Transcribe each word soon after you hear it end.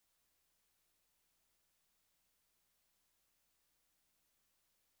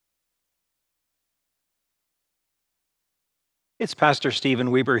It's Pastor Stephen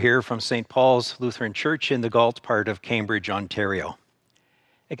Weber here from St. Paul's Lutheran Church in the Galt part of Cambridge, Ontario.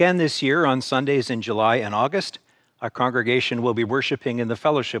 Again this year, on Sundays in July and August, our congregation will be worshiping in the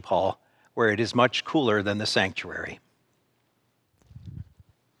fellowship hall, where it is much cooler than the sanctuary.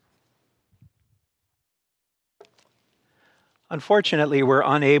 Unfortunately, we're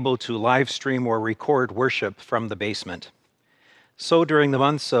unable to live stream or record worship from the basement. So during the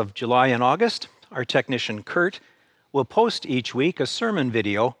months of July and August, our technician Kurt will post each week a sermon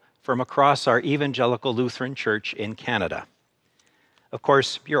video from across our Evangelical Lutheran Church in Canada. Of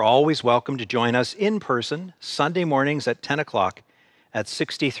course, you're always welcome to join us in person Sunday mornings at 10 o'clock at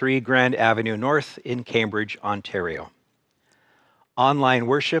 63 Grand Avenue North in Cambridge, Ontario. Online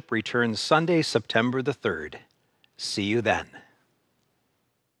worship returns Sunday, September the 3rd. See you then.